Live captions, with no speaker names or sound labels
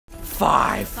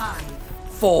5,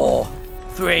 4,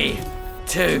 3,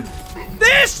 2.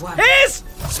 This is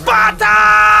Sparta!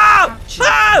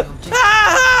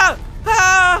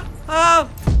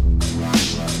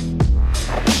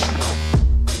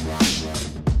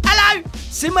 Hello!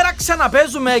 Σήμερα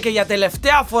ξαναπαίζουμε και για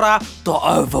τελευταία φορά το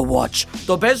Overwatch.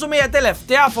 Το παίζουμε για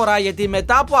τελευταία φορά γιατί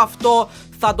μετά από αυτό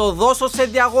θα το δώσω σε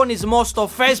διαγωνισμό στο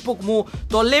Facebook μου,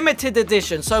 το Limited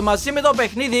Edition. So μαζί με το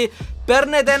παιχνίδι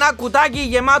παίρνετε ένα κουτάκι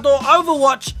γεμάτο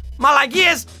Overwatch.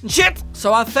 Μαλακίες, shit!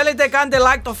 So αν θέλετε κάντε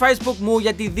like το Facebook μου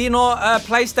γιατί δίνω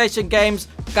PlayStation Games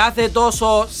κάθε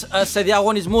τόσο σε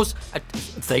διαγωνισμούς.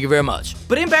 Thank you very much.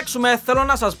 Πριν παίξουμε θέλω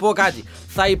να σας πω κάτι.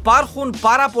 Θα υπάρχουν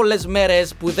πάρα πολλές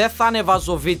μέρες που δεν θα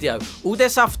ανεβάζω βίντεο ούτε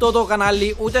σε αυτό το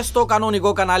κανάλι ούτε στο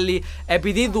κανονικό κανάλι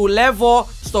επειδή δουλεύω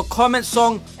στο comment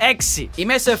song 6.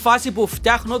 Είμαι σε φάση που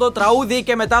φτιάχνω το τραγούδι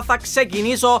και μετά θα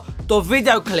ξεκινήσω το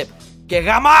βίντεο κλιπ. Και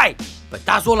γαμάει! But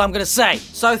that's all I'm gonna say.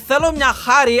 So θέλω μια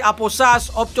χάρη από εσάς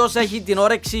όποιος έχει την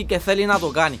όρεξη και θέλει να το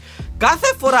κάνει.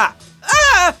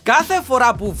 Κάθε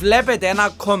φορά που βλέπετε ένα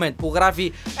comment που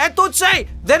γράφει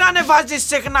Τούτσεϊ, δεν ανεβάζεις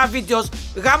συχνά βίντεο.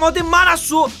 Γαμώ τη μάνα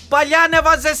σου, παλιά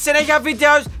ανεβάζεις συνέχεια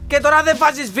βίντεο και τώρα δεν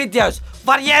βάζεις βίντεο.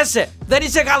 Βαριέσαι, δεν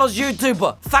είσαι καλός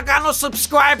YouTuber. Θα κάνω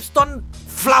subscribe στον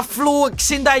Φλαφλού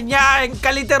 69,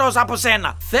 καλύτερος από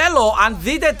σένα. Θέλω αν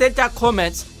δείτε τέτοια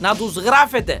comments να τους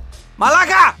γράφετε.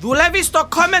 Μαλάκα, δουλεύει στο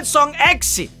comment song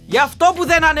 6. Γι' αυτό που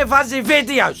δεν ανεβάζει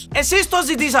βίντεο. Εσείς το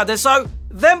ζητήσατε, so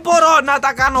δεν μπορώ να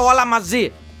τα κάνω όλα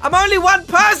μαζί. I'm only one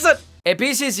person.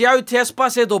 Επίσης η Ayia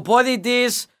έσπασε το πόδι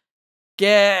της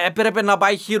και έπρεπε να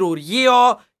πάει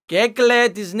χειρουργείο και έκλαιε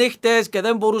τις νύχτες και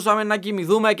δεν μπορούσαμε να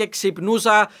κοιμηθούμε και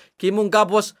ξυπνούσα και ήμουν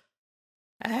κάπως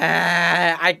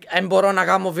δεν μπορώ να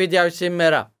κάνω βίντεο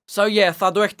σήμερα. So yeah,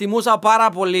 θα το εκτιμούσα πάρα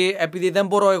πολύ επειδή δεν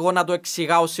μπορώ εγώ να το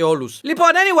εξηγάω σε όλους. Λοιπόν,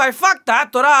 anyway, fuck that.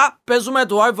 Τώρα παίζουμε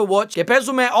το Overwatch και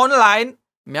παίζουμε online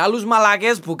με άλλους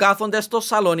μαλάκες που κάθονται στο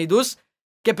σαλόνι τους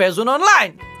και παίζουν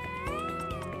online.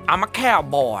 I'm a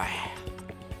cowboy.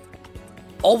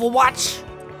 Overwatch.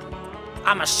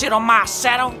 I'm a sit on my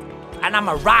saddle and I'm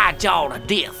a ride y'all to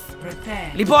death.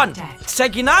 Λοιπόν,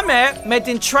 ξεκινάμε με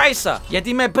την Tracer.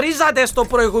 Γιατί με πρίζατε στο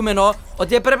προηγούμενο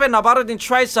ότι έπρεπε να πάρω την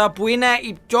Tracer που είναι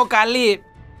η πιο καλή.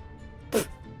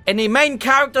 Είναι η main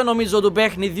character νομίζω του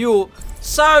παιχνιδιού.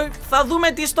 So, θα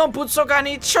δούμε τι στον Πούτσο κάνει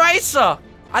η Tracer.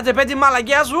 Άντε πέ τη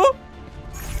μαλακιά σου.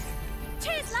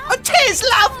 Cheers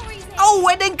love.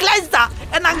 Oh, εν Εγγλέζα.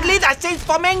 Εν Αγγλίδα, she's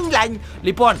from England.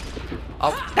 Λοιπόν,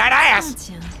 that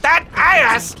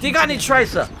ass. Τι κάνει η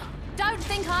Tracer? Don't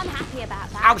think I'm happy about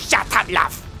that. Oh, shut up,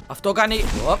 love.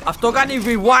 Αυτό κάνει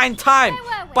rewind time.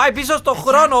 Πάει πίσω στο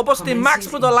χρόνο όπως τη Max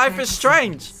που το Life is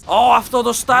Strange. Αυτό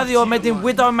το στάδιο με την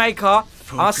Widowmaker.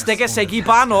 Αν στέκεσαι εκεί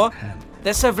πάνω,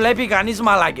 δεν σε βλέπει κανείς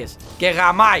μαλάκες. Και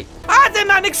γαμάει. Άντε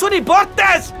να ανοίξουν οι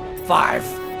πόρτες. 5,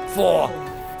 4,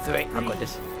 3. Ακούτε.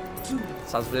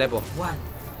 Σας βλέπω.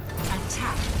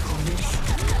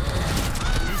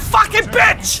 Fucking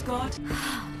bitch.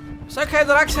 Σε okay,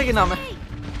 τώρα ξεκινάμε.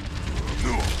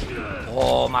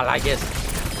 Μαλάκες.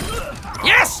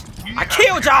 Yes! I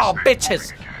killed y'all, bitches!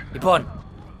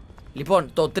 Λοιπόν,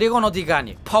 το τρίγωνο τι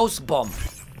κάνει? Post bomb.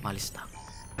 Μάλιστα.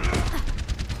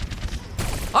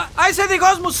 Είσαι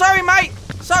δικός μου, sorry mate!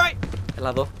 Sorry! Έλα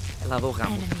εδώ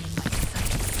γάμο.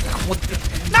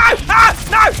 No!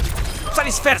 No!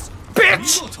 Sunny's first!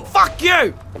 Bitch! Fuck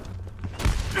you!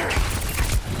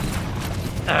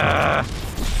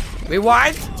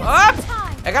 Rewind!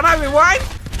 Έκανα rewind!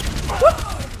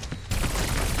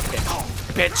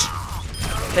 Bitch!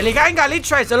 Τελικά είναι καλή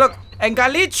Tracer, look! Είναι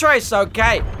καλή Tracer,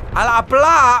 ok! Αλλά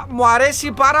απλά μου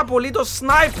αρέσει πάρα πολύ το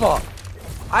sniper!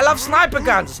 I love sniper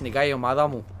guns! Νικάει η ομάδα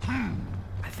μου.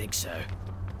 I think so.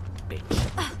 Bitch!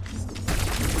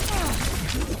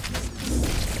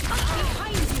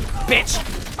 Bitch!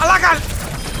 Αλλά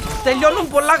τελειώνουν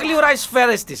πολλά γλυόρα οι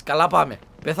σφαίρες της. Καλά πάμε.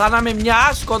 Πεθάναμε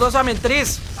μια, σκοτώσαμε 3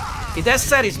 ή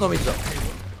 4 νομίζω.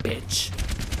 Bitch!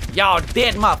 You're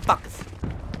dead, motherfuckers!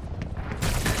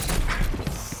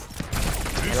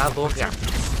 Έλα εδώ,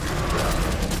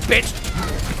 bitch!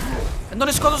 Δεν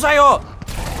τον σκότωσα εγώ!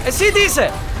 Εσύ τι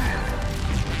είσαι!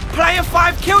 Player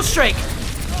 5 kill streak!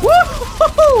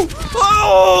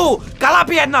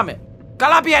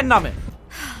 Καλά πιέναμε!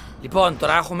 Λοιπόν,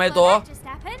 τώρα έχουμε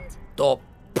το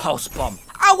post bomb.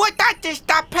 Oh, what that just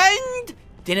happened?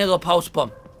 Τι είναι το post bomb?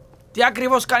 Τι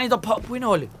ακριβώς κάνει το post... Πού είναι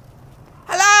όλοι?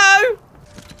 Hello!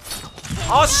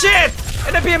 Oh shit!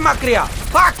 Είναι πιέν μακριά!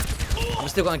 Fuck! I'm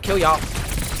still gonna kill y'all.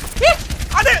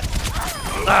 Άντε!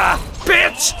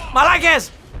 Bitch! Μαλάκες!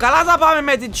 Καλά θα πάμε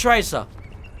με την Tracer.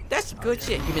 That's good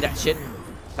shit. Give me that shit.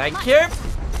 Thank you.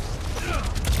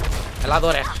 Έλα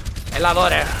εδώ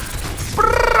ρε.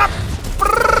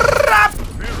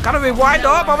 Κάνω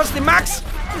rewind. Πάμε στη max.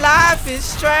 Life is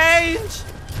strange.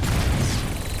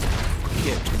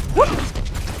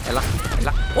 Έλα.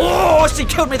 Oh, she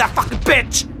killed me, that fucking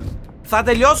bitch. Θα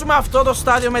τελειώσουμε αυτό το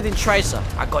στάδιο με την Tracer.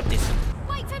 I got this.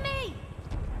 Wait for me.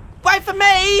 Wait for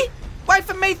me. Wait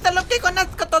for me. Θέλω και εγώ να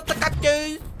σκοτώσω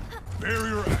κάποιους.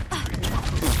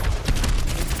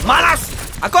 Μάλας.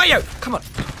 I got you. Come on.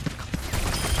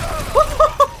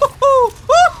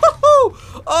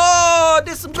 Oh,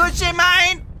 this is some good shit,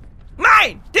 mine.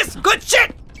 This is good shit.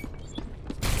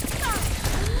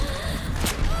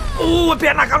 Oh,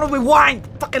 πρέπει να κάνω rewind.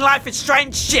 Fucking life is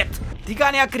strange shit. Τι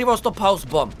κάνει ακριβώς το pause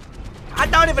bomb? I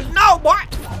don't even know what.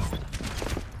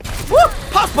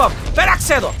 Pause bomb.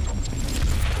 Πέραξε εδώ.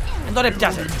 Δεν τον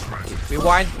έπιασε.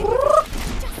 Rewind.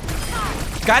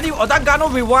 Όταν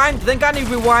κάνω rewind, δεν κάνει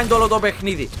rewind όλο το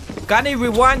παιχνίδι. Κάνει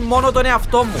rewind μόνο τον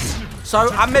εαυτό μου. So,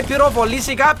 αν με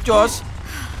πυροβολήσει κάποιος,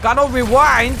 κάνω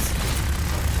rewind.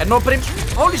 Ενώ πριν...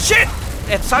 Holy shit!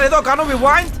 Σαν εδώ κάνω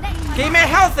rewind και είμαι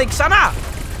healthy ξανά.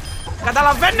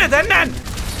 Καταλαβαίνετε, ναι!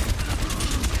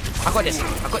 Ακούτες.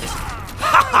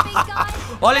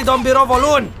 Όλοι τον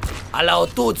πυροβολούν, αλλά ο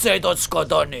Τούτσε τον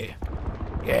σκοτώνει.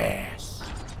 Yes.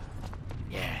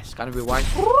 Κάνω rewind.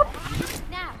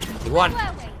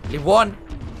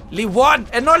 Λοιπόν.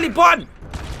 Ενώ λοιπόν.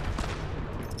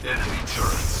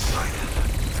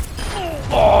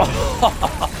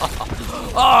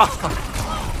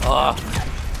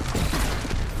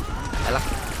 Έλα.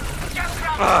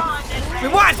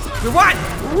 Rewind.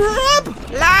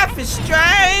 Life is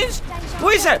strange. Πού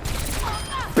είσαι?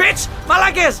 Bitch,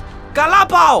 μαλάκες.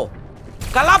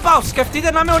 Καλά πάω.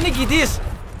 Σκεφτείτε να είμαι ο νικητής.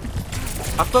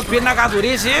 Αυτός πήγε να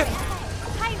καθουρίσει.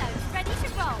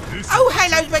 Oh,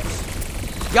 Halo's ready.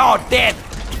 You're dead.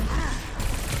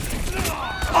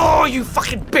 Oh, you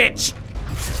fucking bitch.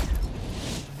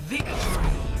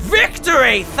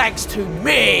 Victory thanks to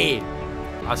me.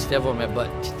 Αστεύομαι,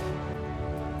 but...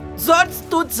 Ζορτς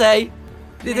Τούτσε.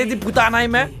 Δείτε τι πουτάνα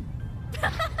είμαι.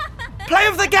 Play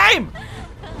of the game.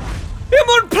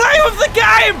 Ήμουν play of the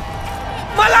game.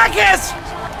 Μαλάκες.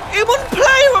 Ήμουν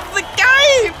play of the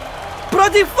game.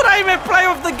 Πρώτη φορά είμαι play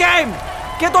of the game.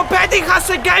 Και το πέτυχα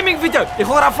σε gaming video.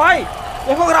 Έχω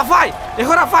γραφάει.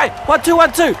 1, 2,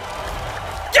 1, 2.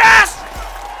 Yes.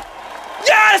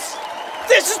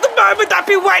 This is the moment I've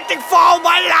been waiting for all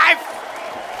my life.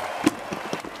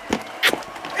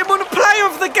 Ήμουν play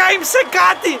of the game σε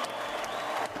κάτι.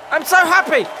 I'm so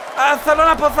happy. Θέλω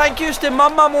να πω thank you στη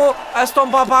μάμα μου, στον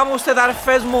παπά μου, στις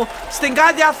αδερφές μου, στην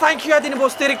Κάτια, thank you για την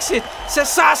υποστήριξη, σε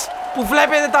εσάς που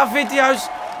βλέπετε τα videos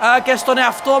και στον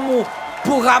εαυτό μου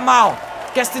που γαμάω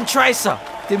και στην Tracer,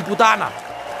 την πουτάνα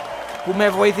που με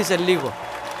βοήθησε λίγο.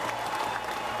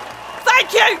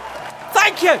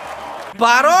 Thank you.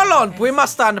 Παρόλο που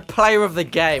ήμασταν player of the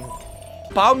game,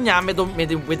 πάω μια με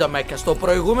την Widowmaker. Στο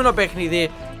προηγούμενο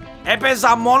παιχνίδι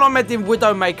έπαιζα μόνο με την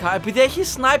Widowmaker επειδή έχει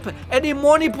sniper. Είναι η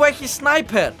μόνη που έχει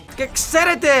sniper. Και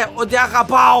ξέρετε ότι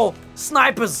αγαπάω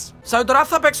snipers. Σαν τώρα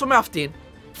θα παίξω με αυτήν.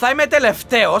 Θα είμαι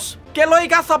τελευταίος και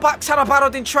λογικά θα ξαναπάρω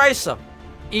την Tracer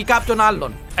ή κάποιον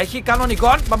άλλον. Έχει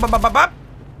κανονικό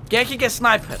και έχει και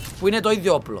sniper που είναι το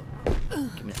ίδιο όπλο.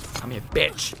 I'm a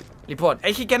bitch. Λοιπόν,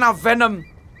 έχει και ένα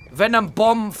Venom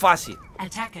bomb φάση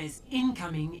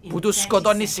που τους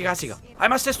σκοτώνει σιγά σιγά.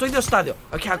 Είμαστε στο ίδιο στάδιο.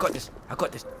 Okay, I got this.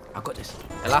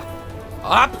 Έλα.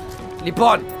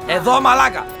 Λοιπόν, εδώ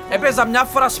μαλάκα. Έπαιζα μια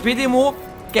φορά σπίτι μου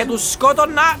και τους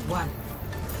σκότωνα.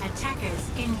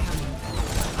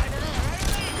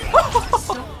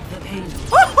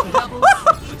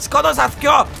 Σκότωσα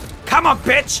δυο. Come on,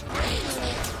 bitch.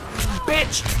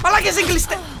 Μαλάκες,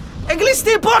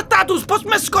 εγκλειστεί η πόρτα τους. Πώς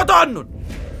με σκοτώνουν?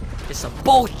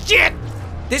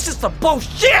 This is the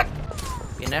bullshit.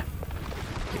 Είναι.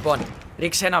 Λοιπόν,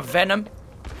 ρίξε ένα Venom.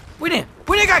 Πού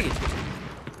είναι η κάκη?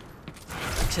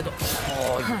 Ρίξε το.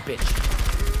 Oh, you bitch.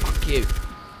 Fuck you.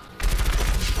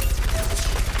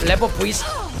 Βλέπω που είσαι.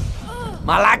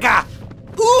 Μαλάκα.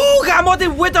 Γαμώ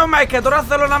την Widowmaker. Τώρα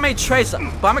θέλω να είμαι η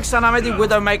Tracer. Πάμε ξανά με την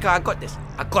Widowmaker. I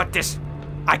got this.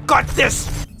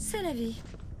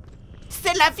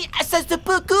 C'est la vie, ça se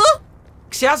peut que?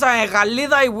 Ξιάζα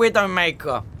γαλίδα η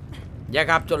Widowmaker. Για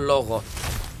κάποιο λόγο.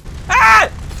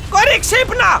 Κορί,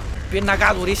 ξύπνα! Πήγε να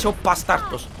κατουρίσει ο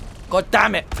παστάρτος. Κοντά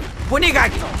με. Πού είναι η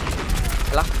κάκη?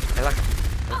 Έλα.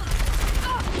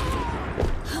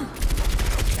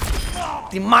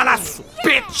 Τη μάνα σου,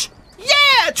 bitch!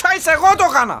 Yeah! Tracer, εγώ το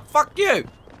έκανα! Fuck you!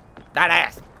 That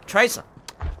ass, Tracer!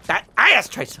 That ass,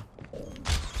 Tracer!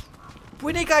 Πού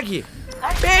είναι η κάκη?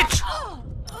 Bitch!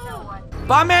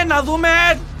 Πάμε να δούμε.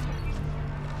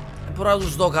 Δεν μπορώ να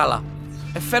τους δω καλά.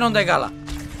 Φαίνονται καλά.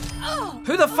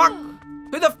 Who the fuck?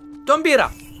 Τον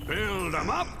πήρα. Build them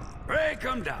up, break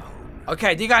them down. Οκ,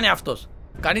 τι κάνει αυτός?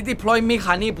 Κάνει deploy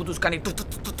μηχανή που τους κάνει.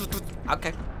 Οκ.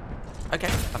 Οκ,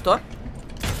 αυτό.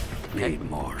 Need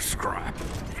more scrap.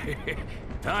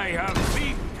 I have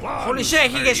big plans. Holy shit,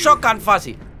 έχει και shotgun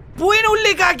φάση. Πού είναι ο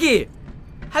λιγάκι?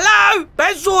 Hello,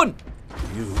 παίζουν.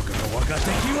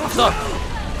 Αυτό.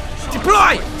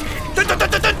 Deploy.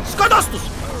 Σκοτώσ' τους.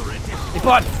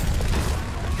 Λοιπόν.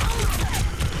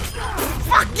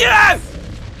 Fuck you.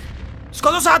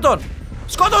 Σκότωσα τον.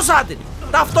 Σκότωσα την.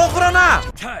 Ταυτόχρονα.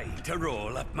 Tie to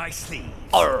roll up my sleeve.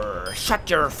 Shut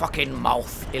your fucking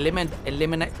mouth.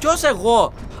 Eliminate. Ποιος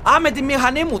εγώ? Α, με τη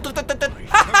μηχανή μου.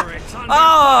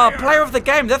 Player of the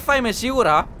game. Δεν θα είμαι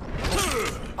σίγουρα.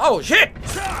 Oh shit.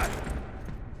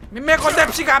 Μην με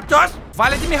κοντέψει κάποιος.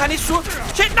 Βάλε τη μηχανή σου.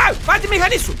 Shit, no. Βάλε τη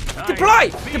μηχανή σου.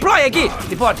 Deploy εκεί.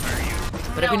 Λοιπόν.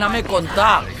 Πρέπει να είμαι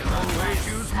κοντά.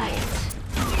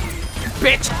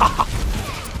 Bitch.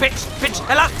 Bitch.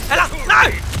 Έλα.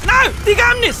 No.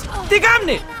 Τι κάνεις.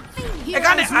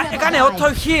 Έκανε auto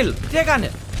heal. Τι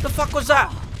έκανε? The fuck was that?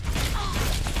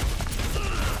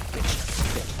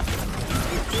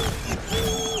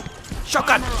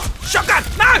 Shotgun.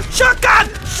 No.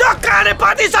 Shotgun.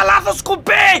 Επάτησα λάθος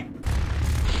κουμπί.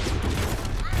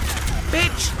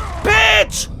 Bitch.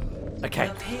 Okay.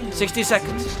 60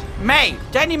 seconds. May.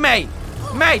 Jenny May.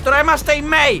 Τώρα είμαστε η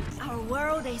May. Our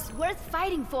world is worth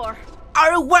fighting for.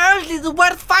 Our world is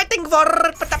worth fighting for.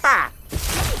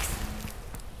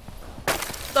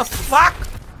 The fuck?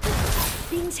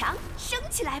 冰墙升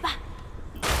起来吧。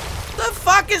 The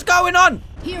fuck is going on?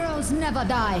 Heroes never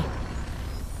die.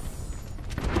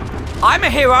 I'm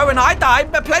a hero and I die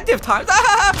plenty of times.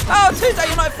 Oh, Tuesday,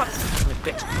 you know, fuck.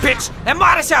 Bitch. Δεν μ'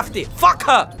 άρεσε αυτή. Fuck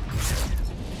her.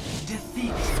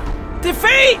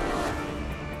 Defeat.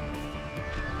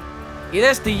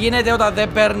 Είδες τι γίνεται όταν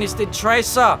δεν παίρνεις την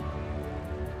Tracer?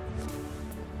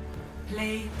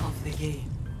 Play of the game.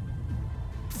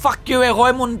 Fuck you, εγώ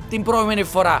ήμουν την προηγούμενη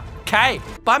φορά. Okay.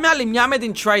 Πάμε άλλη μια με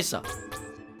την Tracer.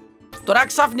 Τώρα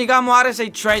ξαφνικά μου άρεσε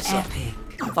η Tracer.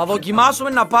 Θα δοκιμάσουμε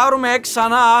να πάρουμε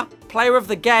ξανά Player of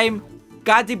the Game.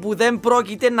 Κάτι που δεν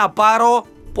πρόκειται να πάρω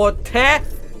ποτέ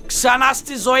ξανά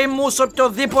στη ζωή μου σε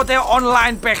οποιοδήποτε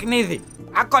online παιχνίδι.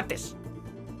 Ακότες.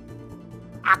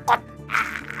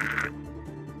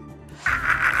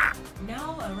 Now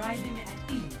arriving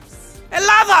at Eves.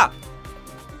 Ελλάδα!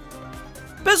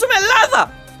 Παίζουμε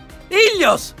Ελλάδα!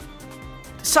 Ήλιος!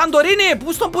 Σαντορίνη,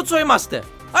 πού στον Πούτσο είμαστε?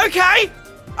 Okay,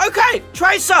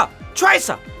 Tracer!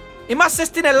 Είμαστε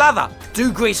στην Ελλάδα.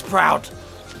 Do Greece proud.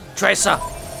 Tracer.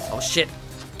 Oh shit.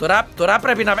 Τώρα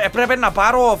πρέπει να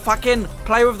πάρω fucking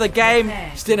Player of the Game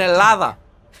στην Ελλάδα.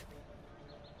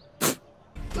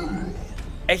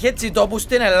 Έχει έτσι τόπους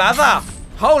στην Ελλάδα?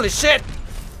 Holy shit.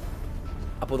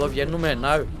 Από εδώ βγαίνουμε.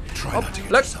 No. Oh,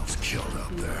 look.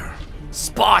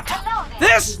 Spot.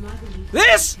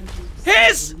 This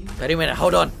is. Περίμενε,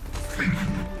 hold on.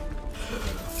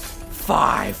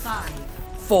 5,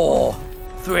 4,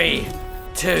 3,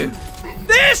 2.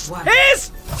 This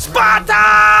is Sparta!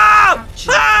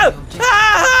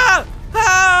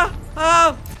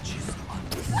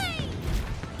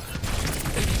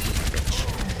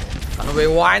 Θα μου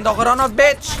rewind το χρόνο,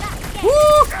 bitch.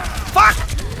 Fuck!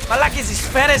 Μαλάκες οι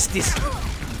σφαίρες της.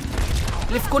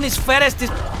 Λευκούν οι σφαίρες της.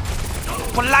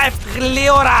 Πολλά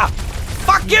γλύωρα.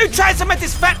 Fuck you, Tracer με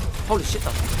τις σφαίρες. Holy shit.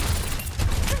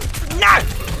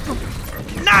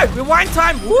 No, rewind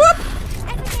time. Whoop.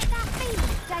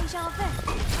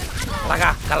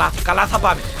 Μαλάκα,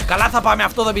 καλά θα πάμε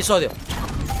αυτό το επεισόδιο.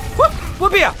 Πού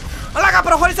πήγα? Μαλάκα,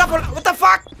 προχωρήσα πολλά. What the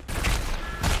fuck?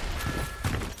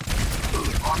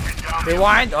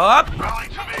 Rewind, up.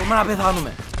 Κούμε να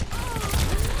πεθάνουμε.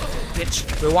 Bitch,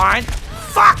 rewind.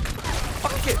 Fuck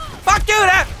you,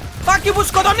 ρε. Fuck you που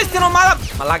σκοτώνεις την ομάδα.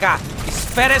 Μαλάκα, οι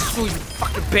σφαίρες σου,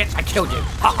 fucking bitch. I killed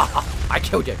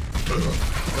you.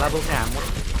 Έλα εδώ γάμο.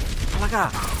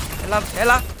 Μαλάκα,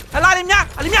 έλα,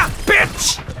 άλλη μια,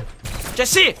 bitch. Και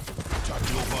εσύ,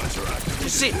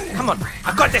 come on,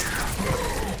 I got this.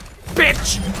 Bitch,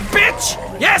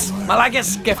 yes.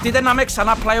 Μαλάκες, σκεφτείτε να με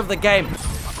ξανά play of the game.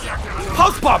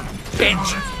 Post bomb,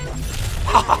 bitch.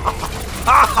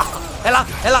 Έλα,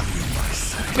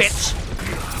 bitch.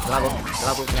 Έλα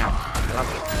εδώ, γάμο.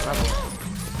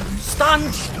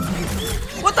 Stunned.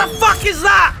 What the fuck is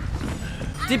that?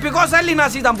 Τυπικός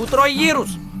Έλληνας ήταν που τρώει γύρους.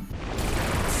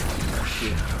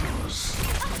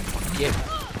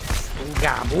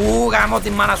 Γάμω τη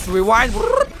μάνα σου. Rewind.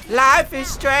 Life is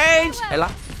strange. Έλα,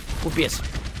 πού πιες?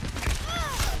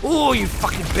 You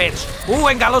fucking bitch.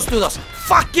 Εγκαλός τούτος.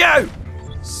 Fuck you.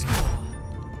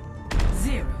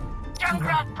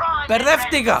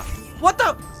 Μπερδεύτηκα. What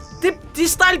the... Τι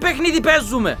Τι style παιχνίδι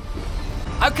παίζουμε?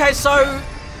 Okay, so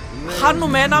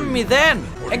χάνουμε 1-0.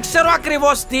 Δεν ξέρω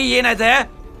ακριβώς τι γίνεται.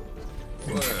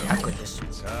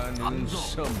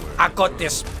 I got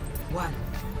this.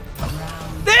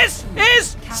 This is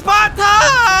Sparta!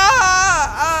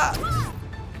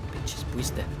 Bitches,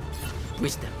 puiste.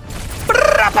 Puiste.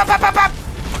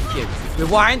 Fuck you.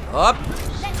 Rewind. Up.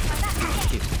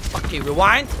 Fuck you.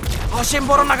 Rewind. Oh, shit,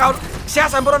 μπορώ να κάνω.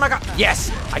 Ξέχασα, μπορώ να κάνω.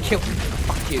 Yes, I killed you.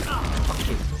 Fuck you. Fuck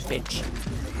you, bitch.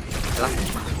 Έλα.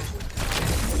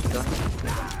 Έλα.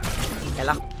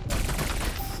 Έλα.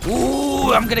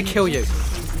 Ooh, I'm gonna kill you.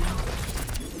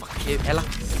 Fuck you. Έλα.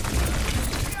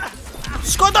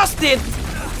 Σκότως την!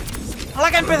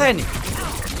 Αλλά και πεθαίνει.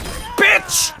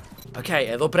 Bitch! Okay,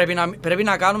 εδώ πρέπει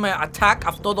να κάνουμε attack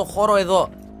αυτό το χώρο εδώ.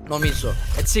 Νομίζω.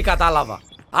 Έτσι κατάλαβα.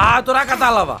 Α, τώρα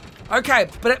κατάλαβα. Okay,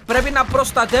 πρέπει να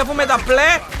προστατεύουμε τα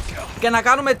μπλε και να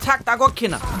κάνουμε attack τα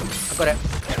κόκκινα. Ωραία.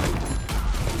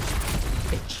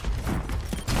 Bitch.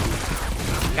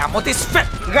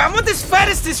 Γάμω τις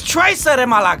σφαίρες της Tracer, ρε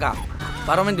μαλάκα.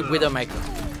 Πάρουμε την Widowmaker.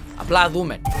 Απλά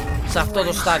δούμε σε αυτό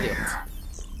το στάδιο.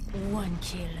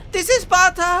 This is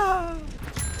Sparta!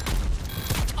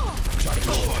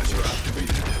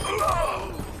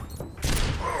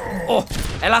 Oh,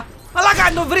 έλα!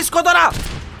 Μαλάκα, το βρίσκω τώρα!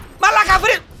 Μαλάκα,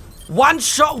 one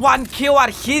shot, one kill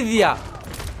αρχίδια!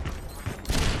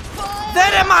 Δεν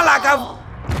ρε μαλάκα!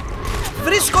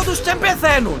 Βρίσκω τους και δεν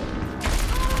πεθαίνουν!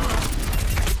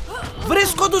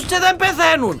 Βρίσκω τους και δεν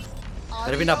πεθαίνουν!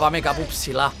 Πρέπει να πάμε κάπου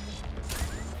ψηλά.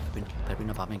 Πρέπει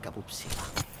να πάμε κάπου ψηλά.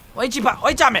 Όχι τσίπα,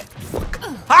 όχι τσάμε!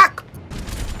 Fuck!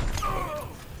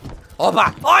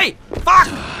 Όπα, όχι! Fuck!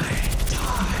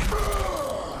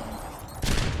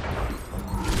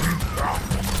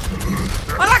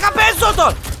 Μαλάκα, παίζω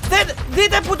τον!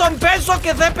 Δείτε που τον παίζω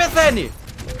και δεν πεθαίνει!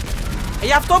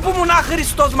 Γι' αυτό που ήμουν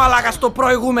άχρηστος μαλάκα στο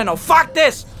προηγούμενο. Fuck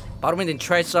this! Πάρουμε την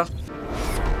Tracer.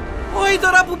 Όχι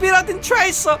τώρα που πήρα την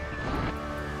Tracer!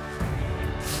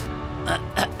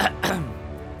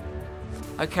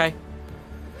 Okay.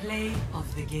 Play of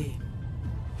the game.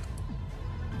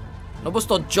 Όπως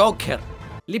το Joker.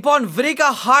 Λοιπόν, βρήκα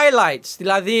highlights,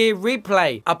 δηλαδή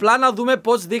replay. Απλά να δούμε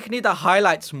πώς δείχνει τα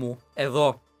highlights μου.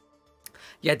 Εδώ.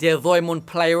 Γιατί εδώ ήμουν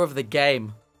player of the game.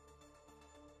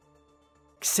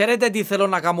 Ξέρετε τι θέλω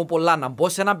να κάνω πολλά? Να μπω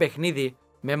σε ένα παιχνίδι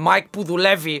με mic που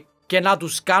δουλεύει και να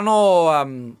τους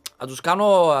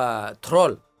κάνω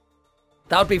troll.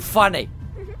 That would be funny.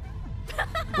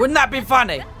 Wouldn't that be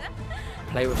funny?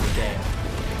 Play with the game.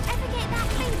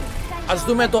 Ας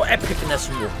δούμε το epicness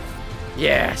μου.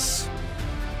 Yes.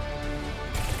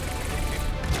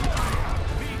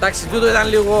 Εντάξει, τούτο ήταν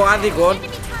λίγο άδικο.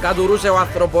 Κατουρούσε ο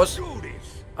άνθρωπος.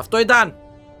 Αυτό ήταν.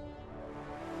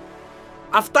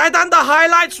 Αυτά ήταν τα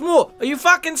highlights μου. Are you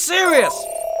fucking serious?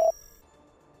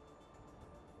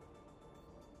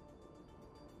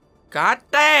 God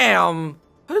damn.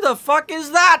 Who the fuck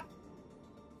is that?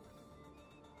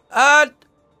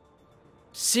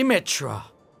 Symmetra.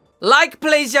 Like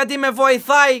please γιατί με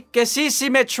βοηθάει και εσύ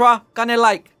Symmetra, κάνε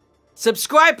like.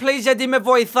 Subscribe please γιατί με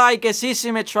βοηθάει και εσύ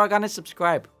Symmetra, κάνε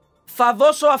subscribe. Θα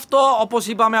δώσω αυτό, όπως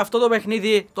είπαμε, αυτό το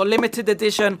παιχνίδι, το limited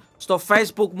edition στο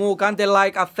Facebook μου, κάντε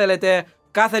like αν θέλετε.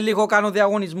 Κάθε λίγο κάνω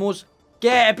διαγωνισμούς.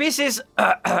 Και επίσης,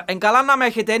 εν καλά να με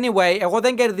έχετε anyway, εγώ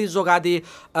δεν κερδίζω κάτι,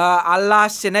 αλλά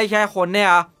συνέχεια έχω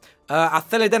νέα. Αν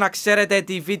θέλετε να ξέρετε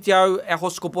τι βίντεο έχω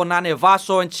σκοπό να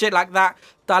ανεβάσω and shit like that,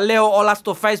 τα λέω όλα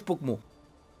στο Facebook μου.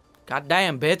 God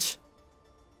damn, bitch.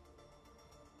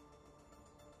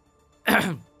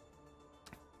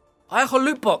 Έχω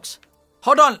loot box.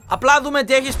 Hold on, απλά δούμε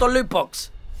τι έχει στο loot box.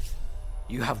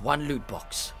 You have one loot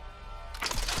box.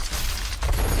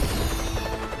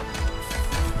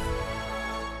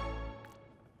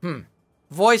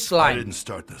 Voice line. I didn't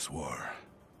start this war,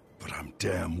 but I'm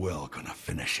damn well gonna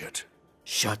finish it.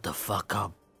 Shut the fuck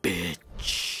up,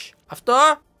 bitch. Αυτό,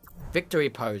 victory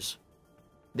pose.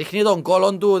 Δείχνει τον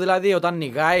κόλον του, δηλαδή, όταν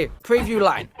νιγάει. Preview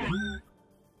line.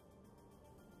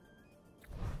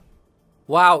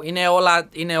 Wow,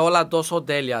 είναι όλα τόσο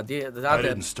τέλεια.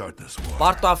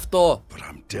 Πάρ' το αυτό.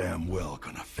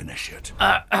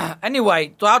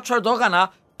 Anyway, το outro το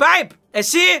έκανα. Babe,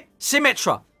 εσύ,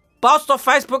 Symmetra. Πάω στο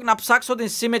Facebook να ψάξω την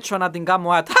Symmetra να την κάνω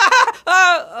ad.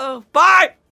 Bye!